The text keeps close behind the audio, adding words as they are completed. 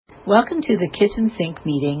Welcome to the kitchen sink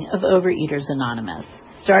meeting of Overeaters Anonymous.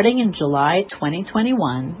 Starting in July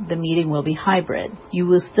 2021, the meeting will be hybrid. You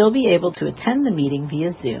will still be able to attend the meeting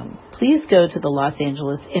via Zoom. Please go to the Los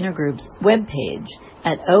Angeles Intergroup's webpage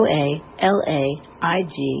at oalaig.org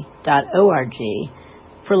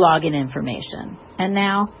for login information. And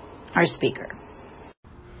now, our speaker.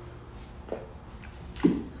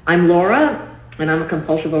 I'm Laura, and I'm a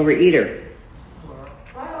compulsive overeater.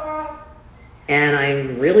 And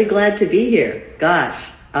I'm really glad to be here. Gosh,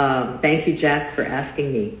 thank you, Jack, for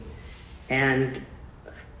asking me. And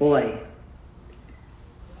boy,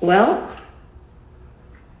 well,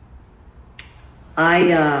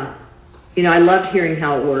 I loved hearing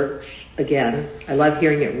how it works again. I love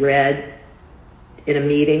hearing it read in a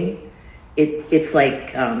meeting. It's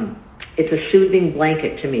like, it's a soothing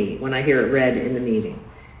blanket to me when I hear it read in the meeting.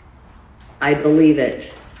 I believe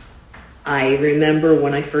it. I remember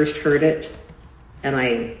when I first heard it, and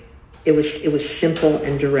it was simple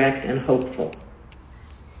and direct and hopeful.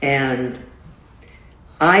 And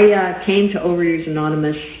I came to Overeaters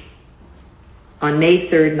Anonymous on May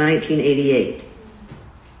 3rd, 1988.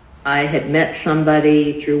 I had met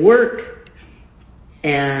somebody through work,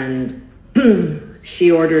 and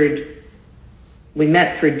we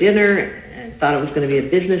met for dinner and thought it was going to be a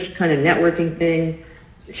business kind of networking thing.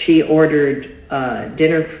 She ordered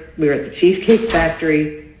dinner. We were at the Cheesecake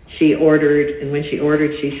Factory. She ordered, and when she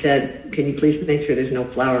ordered, she said, "Can you please make sure there's no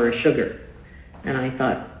flour or sugar?" And I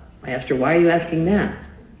asked her, "Why are you asking that?"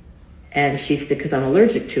 And she said, "Because I'm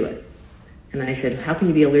allergic to it." And I said, "How can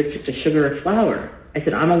you be allergic to sugar or flour?" I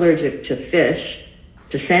said, "I'm allergic to fish,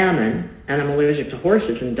 to salmon, and I'm allergic to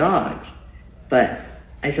horses and dogs." But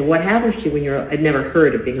I said, "What happens to you when I'd never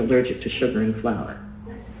heard of being allergic to sugar and flour.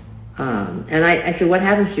 And I said, "What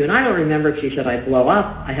happens to you?" And I don't remember if she said I blow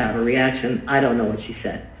up, I have a reaction. I don't know what she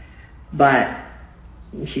said. But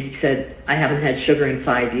she said, "I haven't had sugar in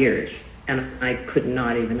 5 years." And I could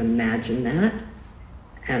not even imagine that.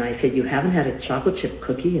 And I said, "You haven't had a chocolate chip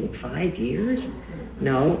cookie in 5 years?"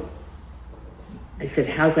 "No." I said,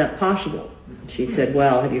 "How's that possible?" She said,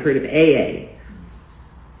 "Well, have you heard of AA?"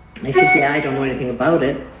 I said, "Yeah, I don't know anything about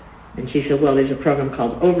it." And she said, "Well, there's a program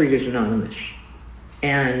called Overeaters Anonymous.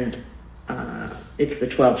 And it's the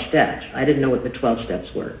 12 steps." I didn't know what the 12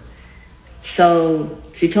 steps were. So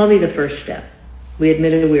she told me the first step. We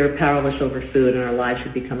admitted we were powerless over food and our lives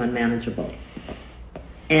had become unmanageable.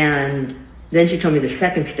 And then she told me the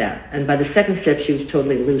second step. And by the second step, she was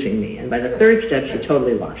totally losing me. And by the third step, she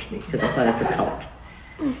totally lost me because I thought it's a cult.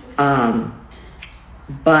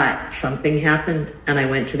 But something happened, and I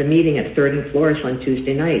went to the meeting at 3rd and Flores on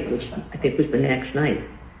Tuesday night, which I think was the next night.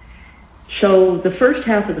 So the first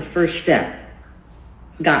half of the first step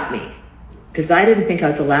got me, because I didn't think I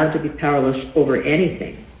was allowed to be powerless over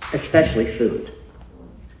anything, especially food.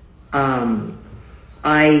 I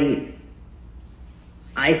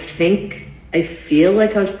feel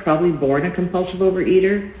like I was probably born a compulsive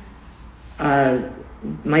overeater.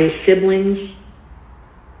 My siblings,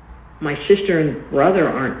 my sister and brother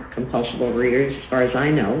aren't compulsive overeaters as far as I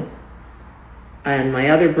know. And my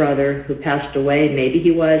other brother who passed away, maybe he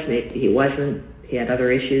was, maybe he wasn't. He had other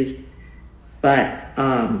issues. But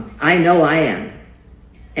I know I am.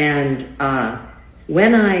 And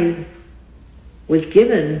when I was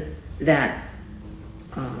given that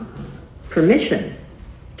permission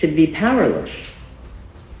to be powerless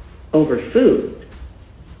over food,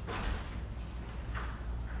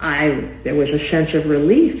 there was a sense of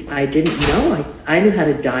relief. I didn't know. I knew how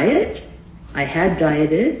to diet. I had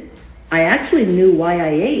dieted. I actually knew why I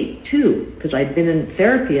ate, too, because I'd been in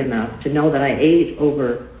therapy enough to know that I ate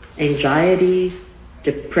over anxiety,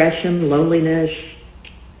 depression, loneliness,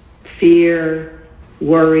 fear,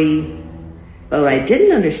 worry. But what I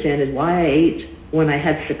didn't understand is why I ate when I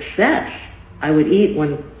had success. I would eat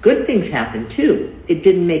when good things happened, too. It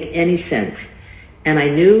didn't make any sense. And I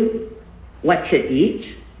knew what to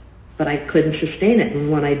eat, but I couldn't sustain it.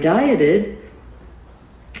 And when I dieted,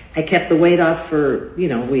 I kept the weight off for, we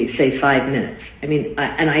say 5 minutes. I mean,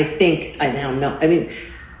 I think I now know. I mean,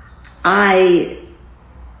 I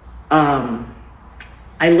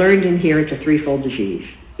learned in here it's a threefold disease: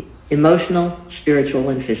 emotional, spiritual,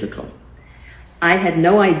 and physical. I had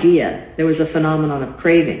no idea there was a phenomenon of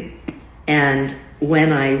craving. And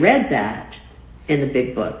when I read that in the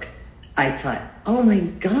big book, I thought, oh my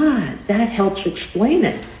God, that helps explain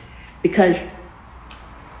it. Because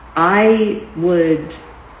I would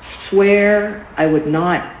swear I would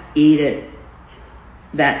not eat it.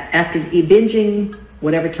 That after binging,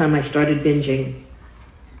 whatever time I started binging,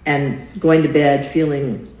 and going to bed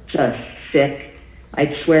feeling just sick,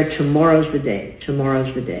 I'd swear tomorrow's the day.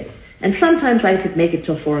 And sometimes I could make it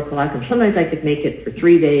till 4 o'clock, and sometimes I could make it for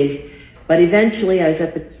 3 days. But eventually I was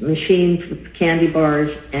at the machines with the candy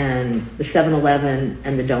bars and the 7-Eleven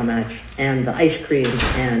and the donuts and the ice cream,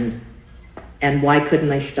 and why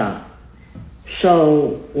couldn't I stop?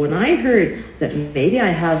 So when I heard that maybe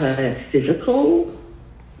I have a physical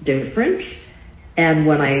difference, and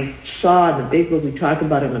when I saw in the big book we talk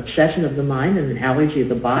about an obsession of the mind and an allergy of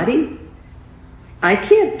the body, I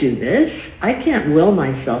can't do this. I can't will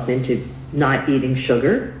myself into not eating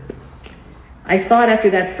sugar. I thought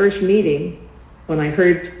after that first meeting, when I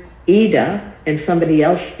heard Ida and somebody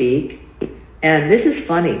else speak, and this is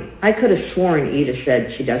funny, I could have sworn Ida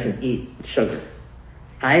said she doesn't eat sugar.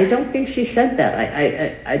 I don't think she said that.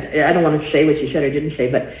 I don't want to say what she said or didn't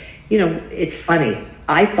say, but, you know, it's funny.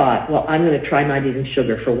 I thought, well, I'm going to try not eating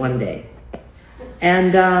sugar for one day.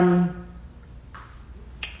 And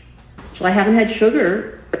so I haven't had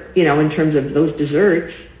sugar, you know, in terms of those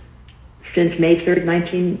desserts since May 3rd,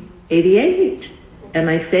 1988. And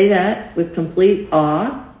I say that with complete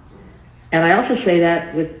awe. And I also say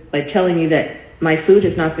that by telling you that my food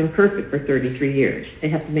has not been perfect for 33 years. I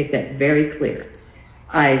have to make that very clear.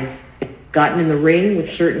 I've gotten in the ring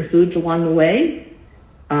with certain foods along the way.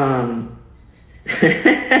 I'm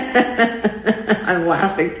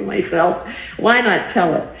laughing to myself. Why not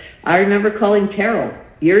tell it? I remember calling Terrell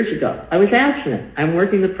years ago. I was abstinent. I'm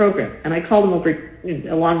working the program. And I called him over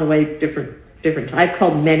along the way different. I've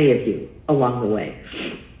called many of you along the way.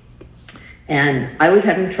 And I was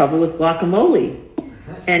having trouble with guacamole.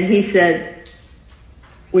 And he said,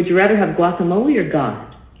 would you rather have guacamole or God?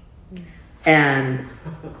 And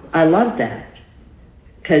I loved that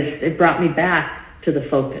because it brought me back to the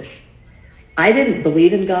focus. I didn't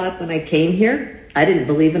believe in God when I came here. I didn't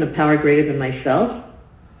believe in a power greater than myself.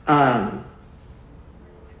 I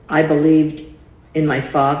believed in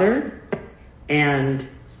my Father. And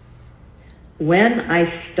when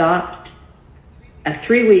I stopped,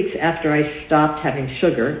 3 weeks after I stopped having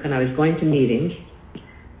sugar and I was going to meetings,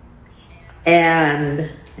 and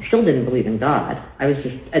I still didn't believe in God. I was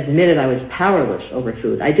just admitted I was powerless over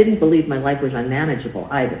food. I didn't believe my life was unmanageable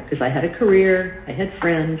either, because I had a career, I had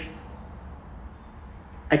friends,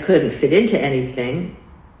 I couldn't fit into anything,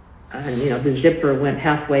 and you know, the zipper went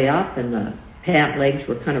halfway up and the pant legs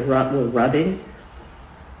were kind of rubbing.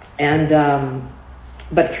 And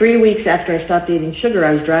but 3 weeks after I stopped eating sugar,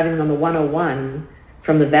 I was driving on the 101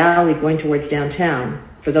 from the valley going towards downtown.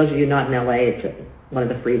 For those of you not in LA, it's one of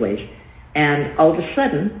the freeways. And all of a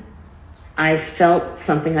sudden, I felt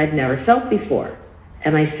something I'd never felt before.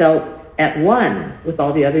 And I felt at one with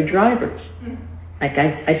all the other drivers. Like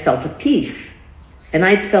I felt a peace. And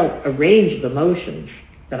I felt a range of emotions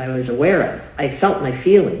that I was aware of. I felt my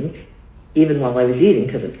feelings, even while I was eating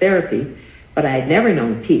because of therapy, but I had never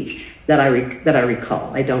known peace that I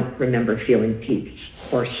recall. I don't remember feeling peace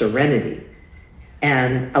or serenity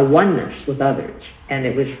and a oneness with others. And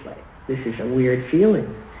it was like, this is a weird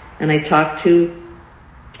feeling. And I talked to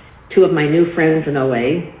 2 of my new friends in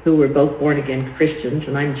OA who were both born-again Christians,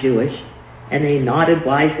 and I'm Jewish, and they nodded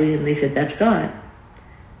wisely and they said, that's God.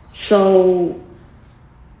 So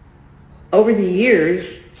over the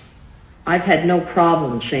years, I've had no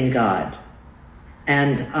problem saying God.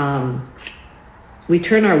 And we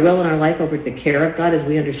turn our will and our life over to the care of God as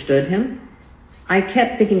we understood Him. I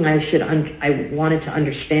kept thinking I wanted to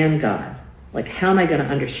understand God. Like, how am I going to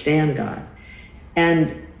understand God?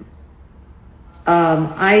 And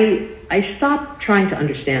I stopped trying to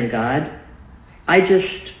understand God. I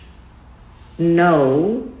just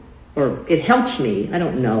know, or it helps me, I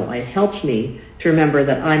don't know, it helps me to remember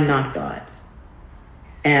that I'm not God.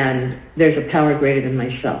 And there's a power greater than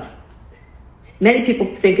myself. Many people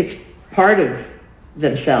think it's part of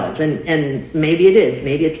themselves, and maybe it is.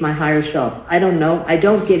 Maybe it's my higher self. I don't know. I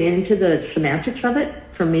don't get into the semantics of it.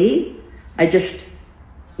 For me, I just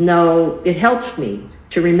know it helps me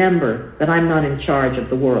to remember that I'm not in charge of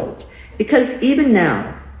the world. Because even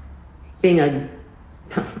now, being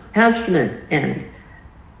abstinent and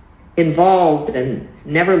involved and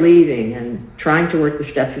never leaving and trying to work the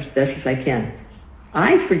steps as best as I can,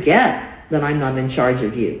 I forget that I'm not in charge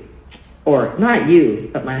of you. Or not you,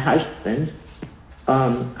 but my husband.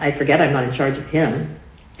 I forget I'm not in charge of him.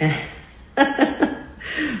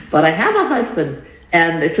 But I have a husband,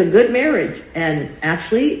 and it's a good marriage. And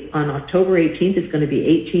actually, on October 18th, it's going to be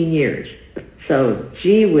 18 years. So,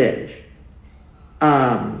 gee whiz.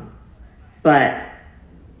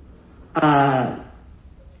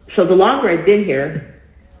 So the longer I've been here,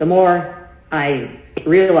 the more I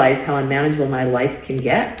realize how unmanageable my life can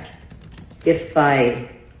get if I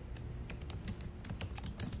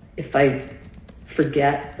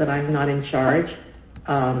forget that I'm not in charge.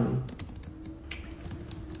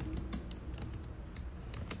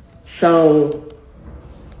 So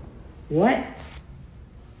what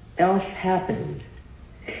else happened?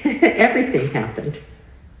 Everything happened.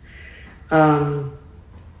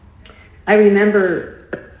 I remember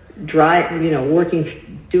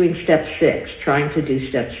doing step 6, trying to do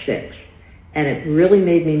step 6. And it really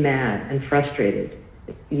made me mad and frustrated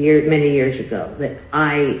many years ago that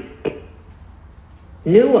I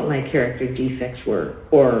knew what my character defects were,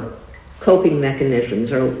 or coping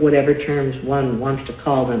mechanisms, or whatever terms one wants to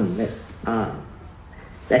call them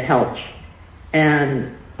that helps.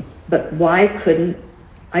 But why couldn't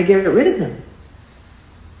I get rid of them?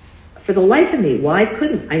 For the life of me, why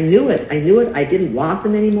couldn't? I knew it. I didn't want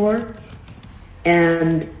them anymore.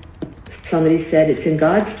 And somebody said, it's in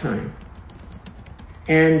God's time.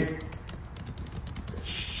 And,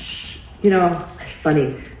 it's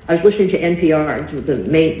funny. I was listening to NPR, the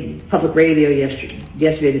main public radio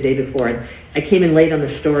yesterday, the day before, and I came in late on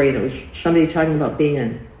the story, and it was somebody talking about being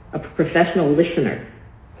a professional listener.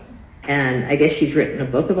 And I guess she's written a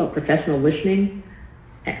book about professional listening.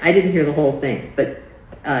 I didn't hear the whole thing, but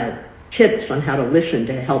tips on how to listen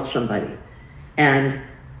to help somebody. And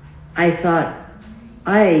I thought,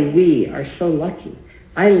 we are so lucky.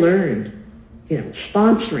 I learned,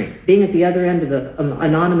 sponsoring, being at the other end of the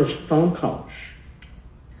anonymous phone call.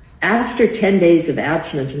 After 10 days of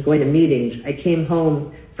abstinence and going to meetings, I came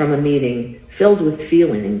home from a meeting filled with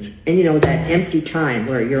feelings, and that empty time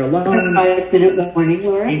where you're alone. 5 minutes of morning,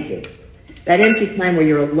 Laura. Thank you. That empty time where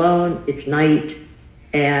you're alone, it's night,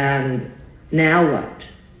 and now what?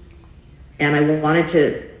 And I wanted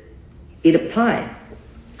to eat a pie.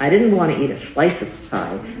 I didn't want to eat a slice of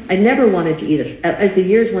pie. I never wanted to eat as the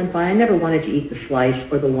years went by, I never wanted to eat the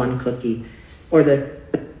slice or the one cookie or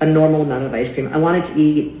a normal amount of ice cream. I wanted to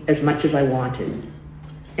eat as much as I wanted.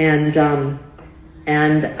 And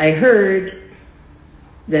I heard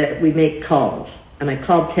that we make calls, and I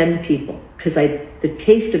called 10 people because the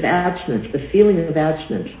taste of abstinence, the feeling of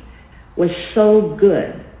abstinence was so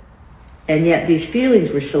good. And yet these feelings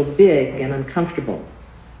were so big and uncomfortable.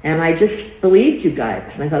 And I just believed you guys.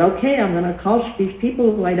 And I thought, okay, I'm going to call these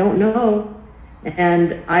people who I don't know.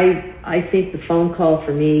 And I think the phone call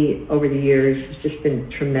for me over the years has just been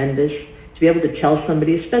tremendous. To be able to tell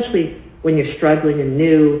somebody, especially when you're struggling and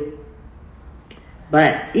new.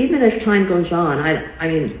 But even as time goes on,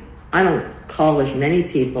 I don't call as many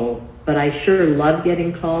people, but I sure love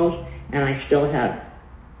getting calls. And I still have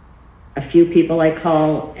a few people I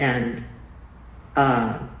call, and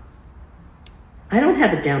I don't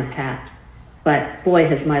have it down pat, but boy,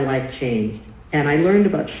 has my life changed. And I learned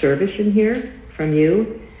about service in here from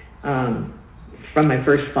you, from my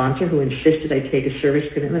first sponsor who insisted I take a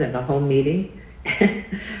service commitment at a home meeting.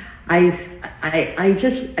 I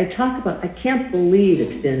can't believe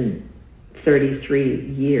it's been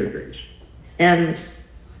 33 years. And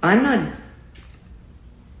I'm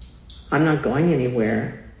not going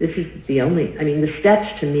anywhere. This is the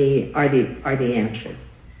steps to me are the answer.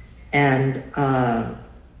 And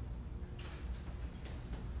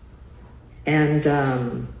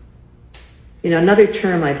another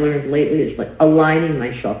term I've learned lately is like aligning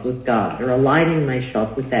myself with God, or aligning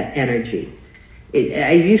myself with that energy.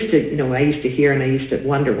 I used to hear and I used to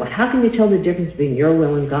wonder, well, how can you tell the difference between your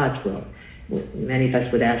will and God's will? Many of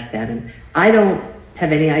us would ask that, and I don't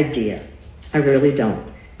have any idea. I really don't.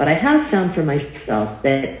 But I have found for myself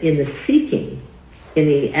that in the seeking, in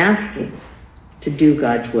the asking to do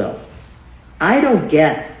God's will, I don't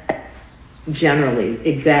get generally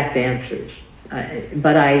exact answers.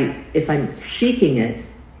 But if I'm seeking it,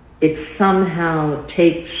 it somehow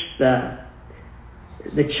takes the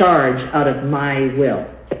charge out of my will.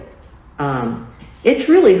 It's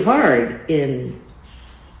really hard in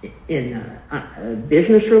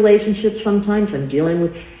business relationships sometimes. I'm dealing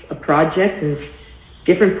with a project and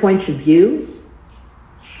different points of view.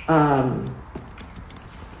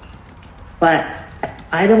 But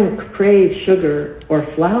I don't crave sugar or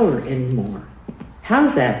flour anymore.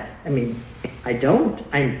 How's that? I don't.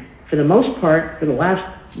 For the most part, for the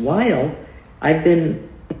last while, I've been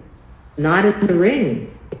not in the ring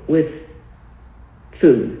with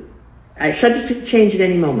food. I subject to change at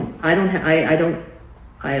any moment. I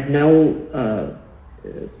have no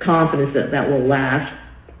confidence that will last.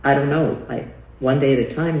 I don't know. One day at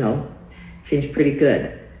a time, though. Seems pretty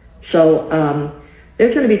good. So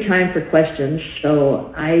there's going to be time for questions.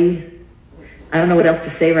 So I don't know what else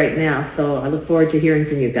to say right now. So I look forward to hearing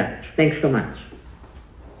from you guys. Thanks so much.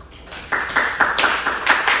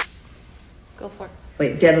 Go for it.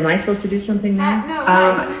 Wait, Deb, am I supposed to do something now?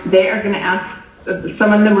 No. They are going to ask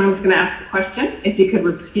someone in the room is going to ask a question. If you could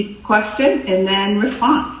repeat the question and then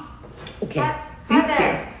respond. Okay. Thank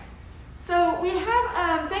you. So we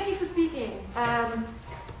have, thank you for speaking.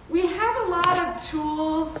 We have a lot of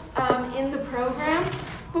tools in the program,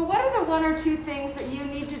 but what are the one or two things that you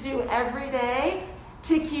need to do every day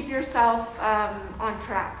to keep yourself on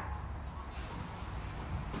track?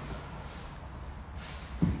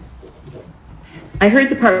 I heard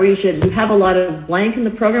the part where you said you have a lot of blank in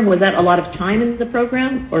the program. Was that a lot of time in the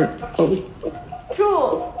program? Or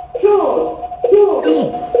Tools.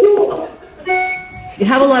 You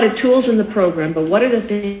have a lot of tools in the program, but what are the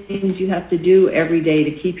things you have to do every day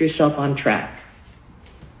to keep yourself on track?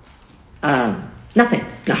 Nothing.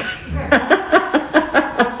 No.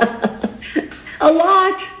 A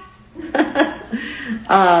lot.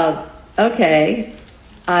 Okay.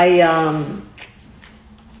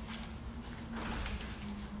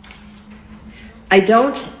 I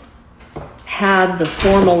don't have the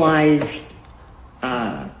formalized,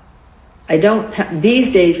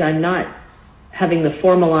 these days I'm not having the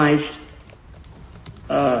formalized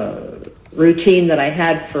routine that I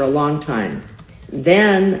had for a long time.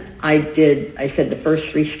 Then I said the first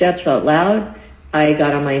 3 steps out loud. I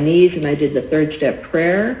got on my knees and I did the 3rd step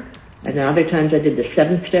prayer. And then other times I did the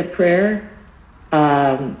 7th step prayer.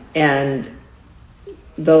 And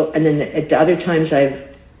then at other times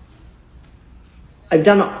I've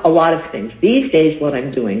done a lot of things. These days what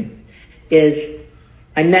I'm doing is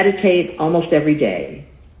I meditate almost every day.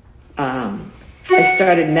 I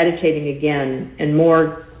started meditating again and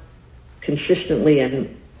more consistently,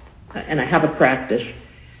 and I have a practice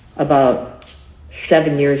about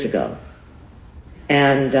 7 years ago.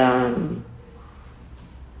 And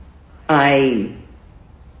I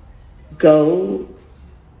go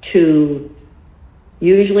to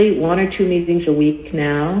usually 1 or 2 meetings a week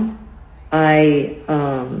now. I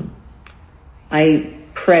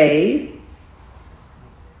pray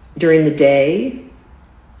during the day.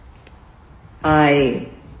 I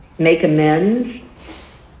make amends.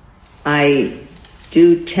 I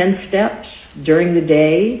do 10 steps during the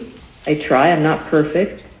day. I try. I'm not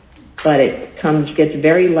perfect, but it gets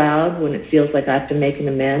very loud when it feels like I have to make an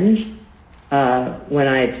amends. When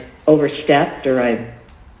I've overstepped or I'm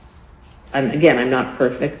not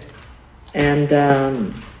perfect. And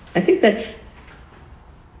I think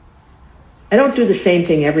I don't do the same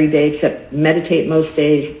thing every day except meditate most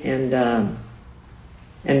days and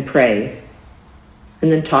pray.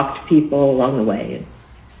 And then talk to people along the way.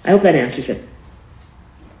 I hope that answers it.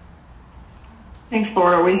 Thanks,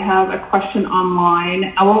 Laura. We have a question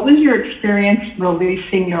online. What was your experience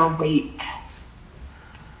releasing your weight?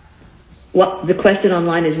 The question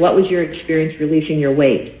online is, what was your experience releasing your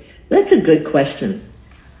weight? That's a good question.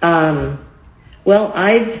 Well,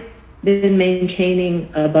 I've been maintaining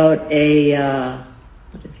about a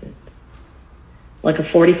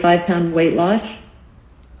 45-pound weight loss.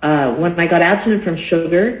 When I got abstinent from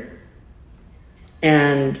sugar,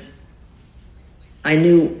 and I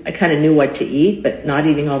kind of knew what to eat, but not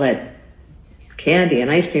eating all that candy and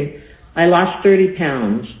ice cream, I lost 30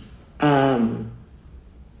 pounds. And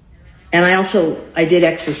I did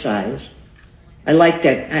exercise. I liked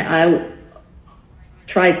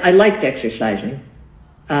exercising.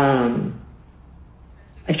 I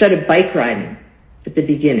started bike riding at the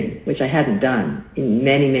beginning, which I hadn't done in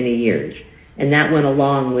many, many years. And that went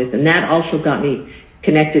along with, and that also got me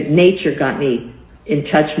connected. Nature got me in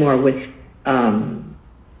touch more with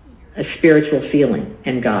a spiritual feeling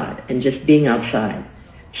and God and just being outside.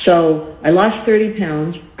 So I lost 30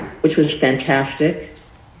 pounds, which was fantastic.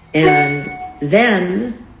 And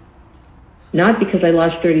then, not because I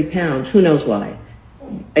lost 30 pounds, who knows why,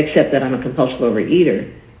 except that I'm a compulsive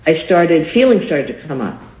overeater, feelings started to come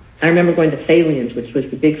up. I remember going to Thalians, which was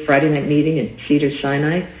the big Friday night meeting in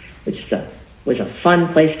Cedars-Sinai, which was a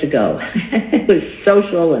fun place to go. It was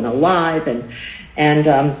social and alive, and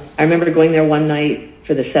I remember going there one night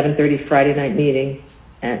for the 7:30 Friday night meeting.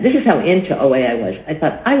 And this is how into OA I was. I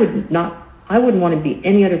thought I wouldn't want to be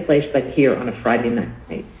any other place but here on a Friday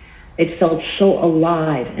night. It felt so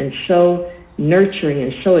alive and so nurturing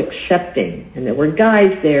and so accepting, and there were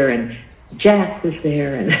guys there, and Jack was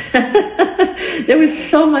there, and there was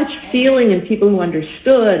so much feeling and people who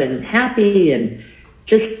understood and happy and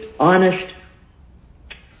just honest.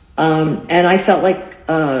 And I felt like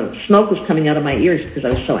smoke was coming out of my ears because I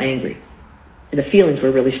was so angry. And the feelings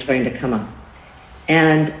were really starting to come up.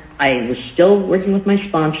 And I was still working with my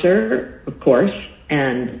sponsor, of course,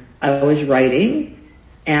 and I was writing,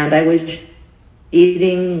 and I was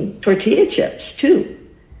eating tortilla chips too.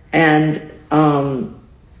 And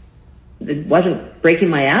it wasn't breaking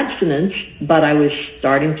my abstinence, but I was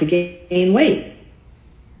starting to gain weight.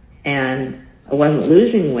 And I wasn't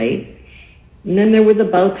losing weight. And then there were the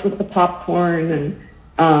bouts with the popcorn and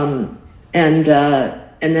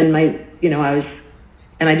then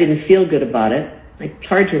I didn't feel good about it. It's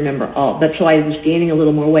hard to remember all, but so I was gaining a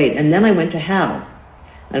little more weight. And then I went to HAL.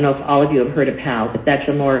 I don't know if all of you have heard of HAL, but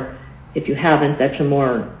if you haven't, that's a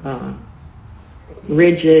more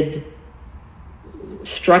rigid,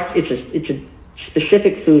 it's a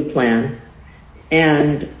specific food plan.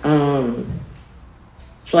 And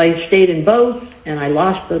so I stayed in both, and I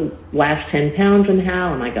lost the last 10 pounds in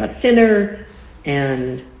HAL, and I got thinner.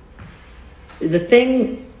 And the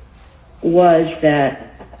thing was that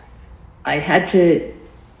I had to,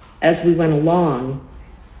 as we went along,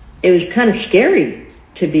 it was kind of scary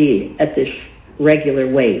to be at this regular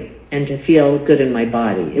weight and to feel good in my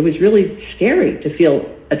body. It was really scary to feel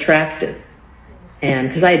attractive, and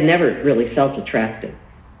because I had never really felt attractive.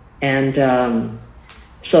 And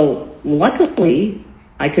so luckily,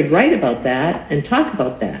 I could write about that and talk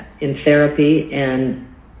about that in therapy and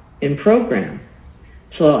in program.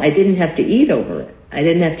 So I didn't have to eat over it. I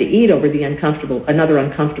didn't have to eat over another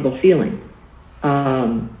uncomfortable feeling.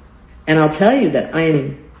 And I'll tell you that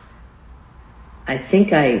I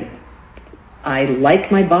think I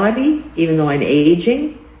like my body, even though I'm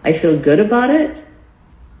aging. I feel good about it.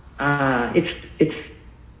 I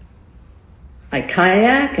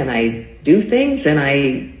kayak and I do things, and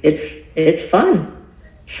it's fun.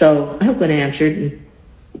 So I hope that answered.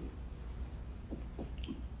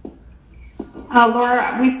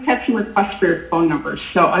 Laura, we've had some requests for your phone number,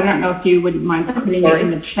 so I don't know if you wouldn't mind putting it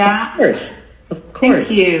in the chat. Of course.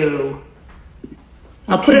 Thank you.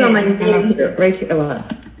 I'll put it on my computer right here.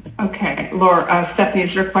 Okay, Laura, Stephanie,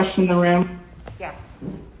 is there a question in the room? Yeah.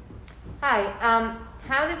 Hi.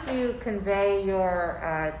 How did you convey your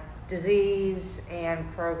disease and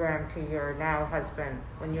program to your now husband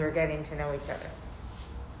when you were getting to know each other?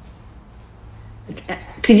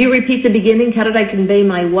 Could you repeat the beginning? How did I convey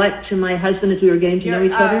my what to my husband as we were getting to know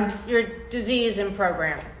each other? Your disease and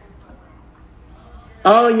program.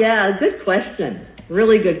 Oh, yeah, good question.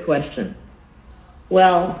 Really good question.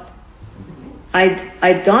 Well,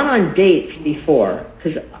 I'd gone on dates before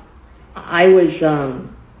because I was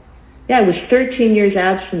 13 years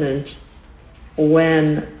abstinent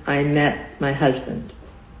when I met my husband.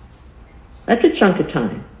 That's a chunk of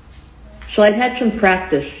time. So I'd had some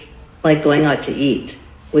practice, like going out to eat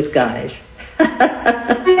with guys.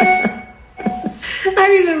 I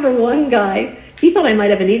remember one guy, he thought I might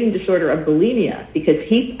have an eating disorder of bulimia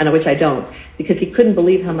which I don't, because he couldn't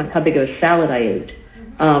believe how big of a salad I ate,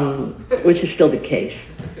 which is still the case.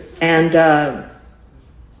 And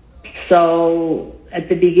so at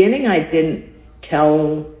the beginning I didn't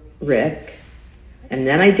tell Rick, and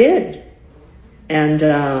then I did. And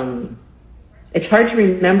it's hard to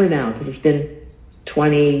remember now because it's been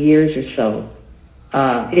 20 years or so.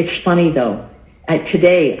 It's funny though.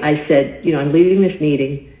 Today I said, I'm leaving this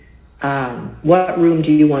meeting. What room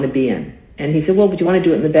do you want to be in? And he said, well, would you want to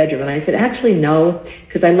do it in the bedroom? And I said, actually, no,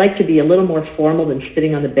 because I like to be a little more formal than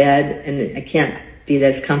sitting on the bed, and I can't be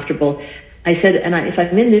that comfortable. I said, if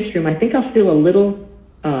I'm in this room, I think I'll feel a little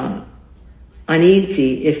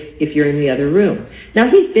uneasy if you're in the other room. Now,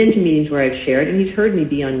 he's been to meetings where I've shared, and he's heard me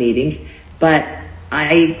be on meetings, but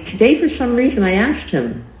today, for some reason, I asked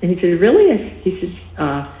him, and he said, really? He says,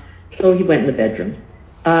 so he went in the bedroom.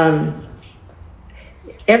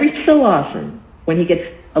 Every so often, when he gets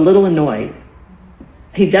a little annoyed,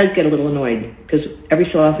 he does get a little annoyed, because every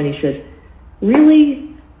so often he says,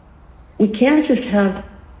 really, we can't just have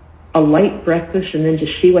a light breakfast and then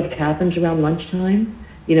just see what happens around lunchtime,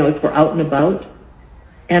 if we're out and about?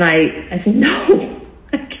 And I said, no,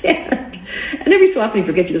 I can't. And every so often he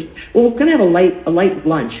forgets. He goes, well, we're going to have a light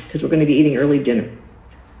lunch because we're going to be eating early dinner.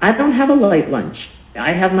 I don't have a light lunch.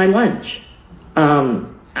 I have my lunch.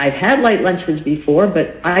 I've had light lunches before,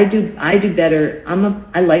 but I do better.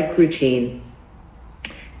 I like routine,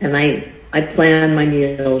 and I plan my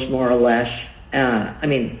meals more or less.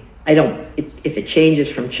 I don't, if it changes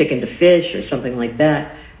from chicken to fish or something like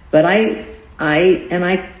that, but I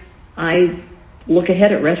look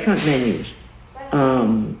ahead at restaurant menus.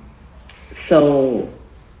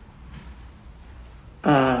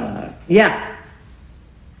 Yeah.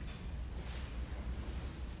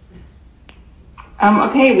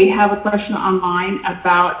 Okay, we have a question online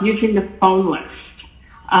about using the phone list.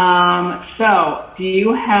 So, do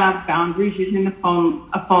you have boundaries using a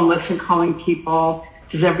phone list and calling people?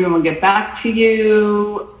 Does everyone get back to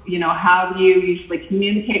you? How do you usually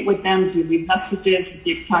communicate with them? Do you leave messages? If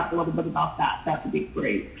you could talk a little bit about that, that would be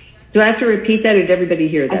great. Do I have to repeat that, or did everybody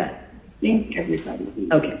hear that? think everybody.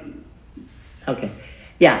 Okay.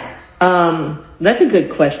 Yeah. That's a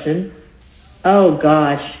good question. Oh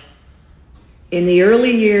gosh. In the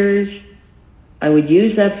early years, I would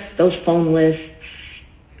use those phone lists.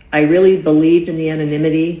 I really believed in the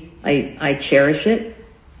anonymity. I cherish it.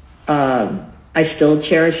 I still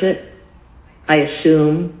cherish it. I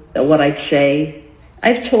assume that what I say,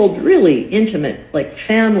 I've told really intimate, like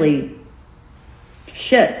family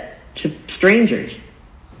shit to strangers.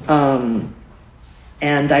 And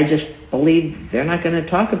I just believe they're not going to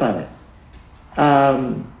talk about it.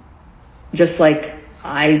 Just like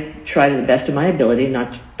I try to the best of my ability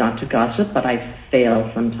not to gossip, but I fail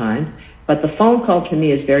sometimes. But the phone call to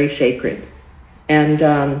me is very sacred. And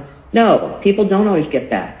no, people don't always get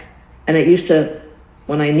back. And it used to,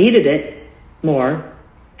 when I needed it more,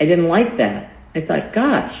 I didn't like that. I thought,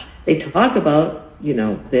 gosh, they talk about,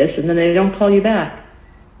 this, and then they don't call you back.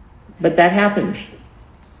 But that happens.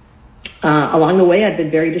 Along the way, I've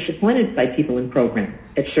been very disappointed by people in program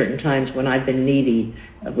at certain times when I've been needy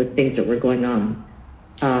with things that were going on.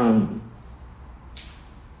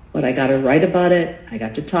 But I got to write about it. I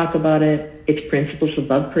got to talk about it. It's principles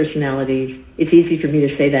above personalities. It's easy for me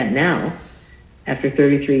to say that now, after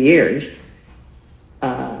 33 years.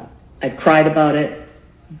 I've cried about it,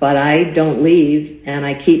 but I don't leave, and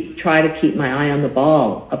I try to keep my eye on the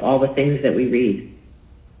ball of all the things that we read.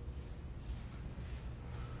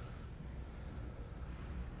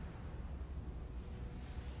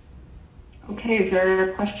 Okay, is there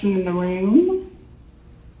a question in the room?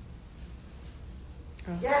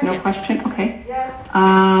 Yes. No question? Okay. Yes.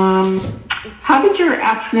 How did your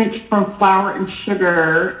abstinence from flour and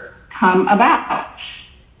sugar come about?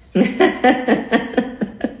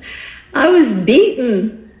 I was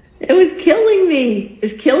beaten. It was killing me.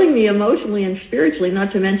 It was killing me emotionally and spiritually,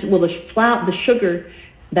 not to mention, the sugar,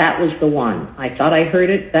 that was the one. I thought I heard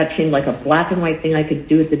it. That seemed like a black and white thing I could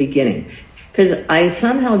do at the beginning. Because I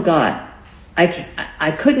somehow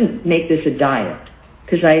I couldn't make this a diet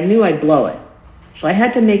because I knew I'd blow it. So I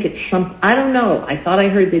had to make it I don't know. I thought I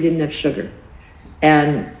heard they didn't have sugar.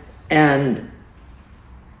 And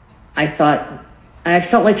I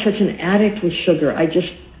felt like such an addict with sugar. I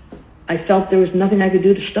felt there was nothing I could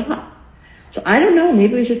do to stop. So I don't know.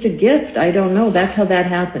 Maybe it was just a gift. I don't know. That's how that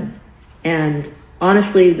happened. And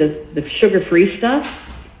honestly, the sugar-free stuff,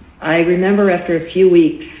 I remember after a few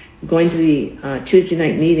weeks going to the Tuesday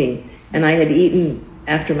night meeting, and I had eaten,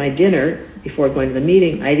 after my dinner, before going to the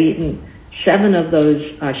meeting, I'd eaten 7 of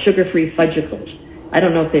those sugar-free fudgicles. I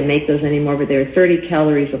don't know if they make those anymore, but they were 30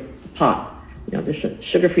 calories a pop. This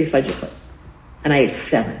sugar-free fudgicle. And I ate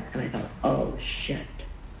 7, and I thought, oh, shit.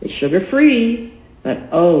 It's sugar-free, but,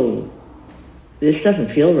 this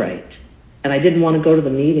doesn't feel right. And I didn't want to go to the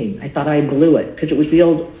meeting. I thought I blew it, because it was the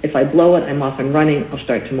old, if I blow it, I'm off and running, I'll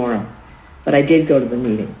start tomorrow. But I did go to the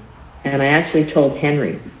meeting. And I actually told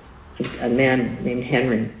Henry, a man named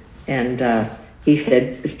Henry, and he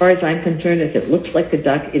said, as far as I'm concerned, if it looks like a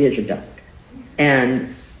duck, it is a duck.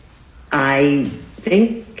 And I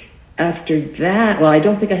think after that, I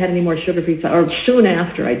don't think I had any more sugar-free, or soon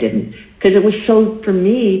after I didn't, because it was so, for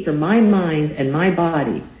me, for my mind and my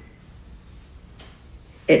body,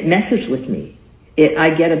 it messes with me.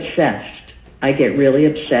 I get obsessed. I get really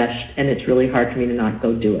obsessed, and it's really hard for me to not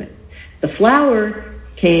go do it. The flour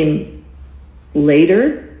came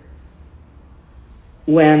later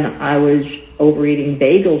when I was overeating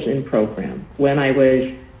bagels in program, when I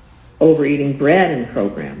was overeating bread in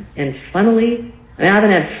program. And funnily, I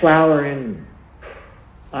haven't had flour in,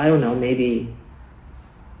 I don't know, maybe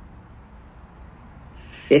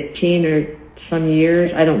 15 or some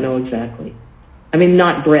years. I don't know exactly. I mean,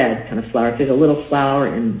 not bread kind of flour. If there's a little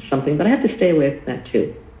flour in something, but I have to stay away from that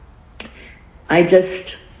too. I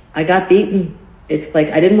got beaten. It's like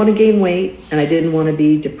I didn't want to gain weight, and I didn't want to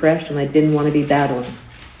be depressed, and I didn't want to be battling.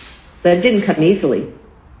 That didn't come easily.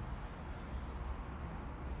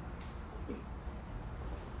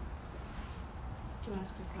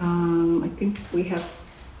 I think we have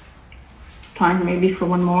time maybe for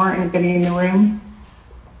one more. Anybody in the room?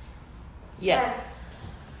 Yes.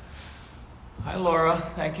 Hi,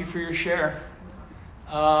 Laura. Thank you for your share.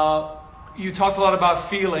 You talked a lot about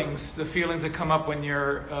feelings, the feelings that come up when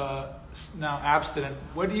you're now abstinent.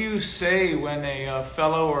 What do you say when a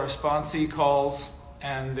fellow or a sponsee calls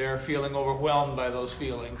and they're feeling overwhelmed by those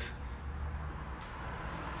feelings?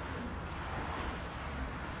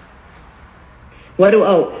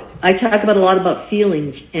 I talk about a lot about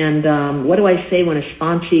feelings, and what do I say when a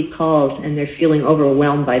sponsee calls and they're feeling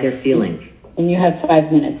overwhelmed by their feelings? And you have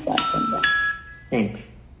 5 minutes left, Linda. Thanks.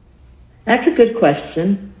 That's a good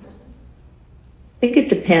question. I think it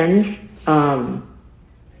depends.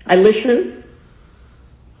 I I listen,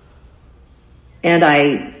 and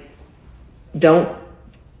I don't,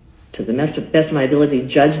 to the best of my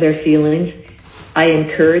ability, judge their feelings. I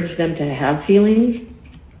encourage them to have feelings.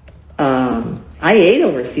 I ate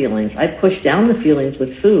over feelings. I pushed down the feelings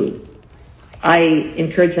with food. I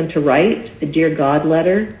encourage them to write a Dear God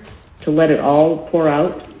letter, to let it all pour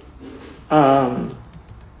out.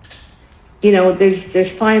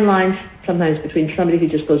 There's fine lines sometimes between somebody who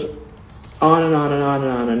just goes on and on and on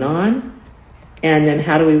and on and on, and then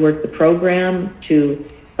how do we work the program to...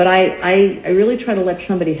 But I really try to let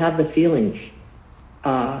somebody have the feelings,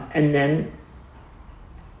 and then,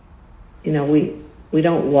 we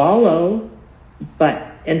don't wallow,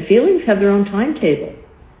 and feelings have their own timetable.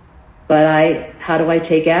 But how do I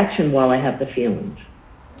take action while I have the feelings?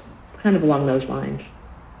 Kind of along those lines.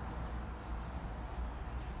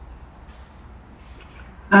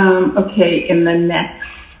 Okay, in the next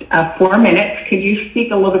 4 minutes, could you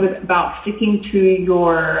speak a little bit about sticking to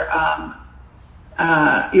your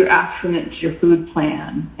abstinence, your food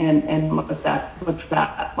plan, and what's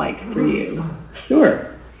that like for you? Sure.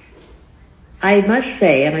 I must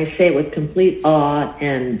say, and I say it with complete awe,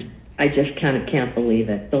 and I just kind of can't believe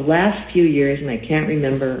it. The last few years, and I can't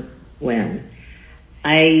remember when,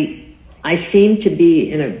 I seem to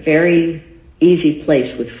be in a very easy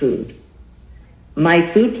place with food.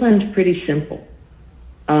 My food plan's pretty simple.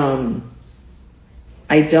 I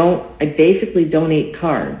basically don't eat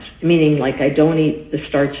carbs, meaning like I don't eat the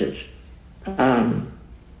starches. And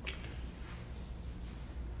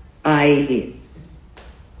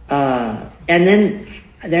then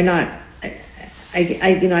they're not,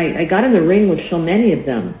 I got in the ring with so many of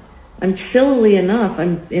them. I'm sillily enough,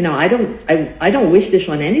 I don't wish this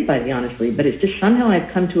on anybody, honestly, but it's just somehow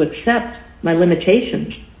I've come to accept my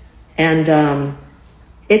limitations. And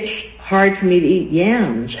it's hard for me to eat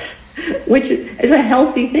yams, which is a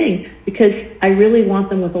healthy thing because I really want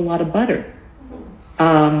them with a lot of butter.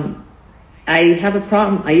 I have a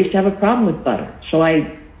problem. I used to have a problem with butter. So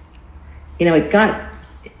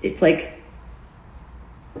it's like,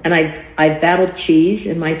 and I've battled cheese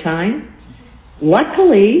in my time.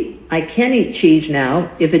 Luckily, I can eat cheese now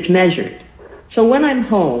if it's measured. So when I'm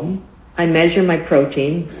home, I measure my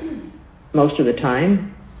protein most of the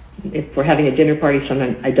time. If we're having a dinner party,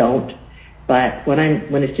 sometimes I don't. But when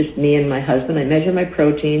it's just me and my husband, I measure my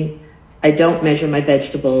protein. I don't measure my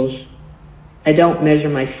vegetables. I don't measure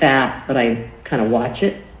my fat, but I kind of watch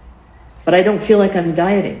it. But I don't feel like I'm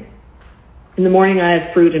dieting. In the morning, I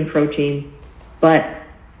have fruit and protein. But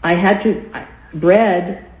I had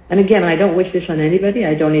bread, and again, I don't wish this on anybody.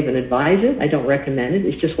 I don't even advise it. I don't recommend it.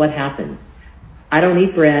 It's just what happened. I don't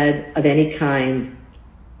eat bread of any kind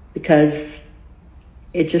because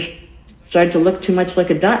it just started to look too much like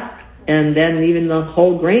a duck. And then even the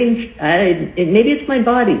whole grains, maybe it's my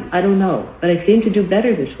body, I don't know, but I seem to do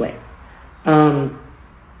better this way.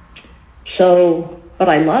 But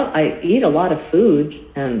I eat a lot of foods,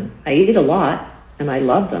 and I eat a lot, and I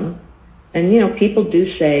love them. And, people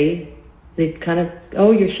do say, they kind of,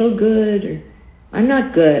 oh, you're so good, or I'm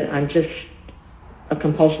not good. I'm just a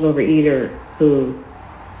compulsive overeater who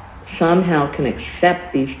somehow can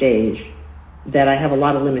accept these days that I have a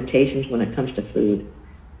lot of limitations when it comes to food.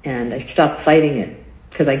 And I stopped fighting it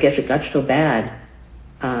because I guess it got so bad.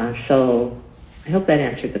 So I hope that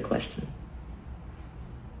answered the question.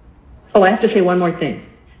 Oh, I have to say one more thing.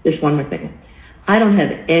 Just one more thing. I don't have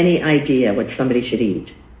any idea what somebody should eat.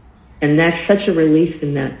 And that's such a relief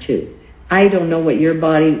in that too. I don't know what your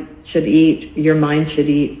body should eat, your mind should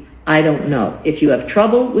eat. I don't know. If you have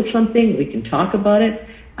trouble with something, we can talk about it.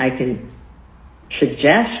 I can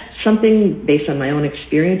suggest something based on my own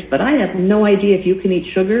experience, but I have no idea if you can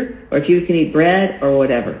eat sugar or if you can eat bread or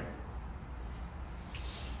whatever.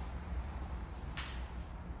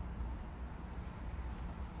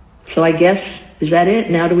 So I guess, is that it?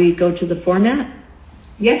 Now do we go to the format?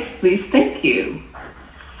 Yes, please. Thank you.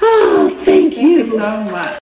 Oh, thank you so much.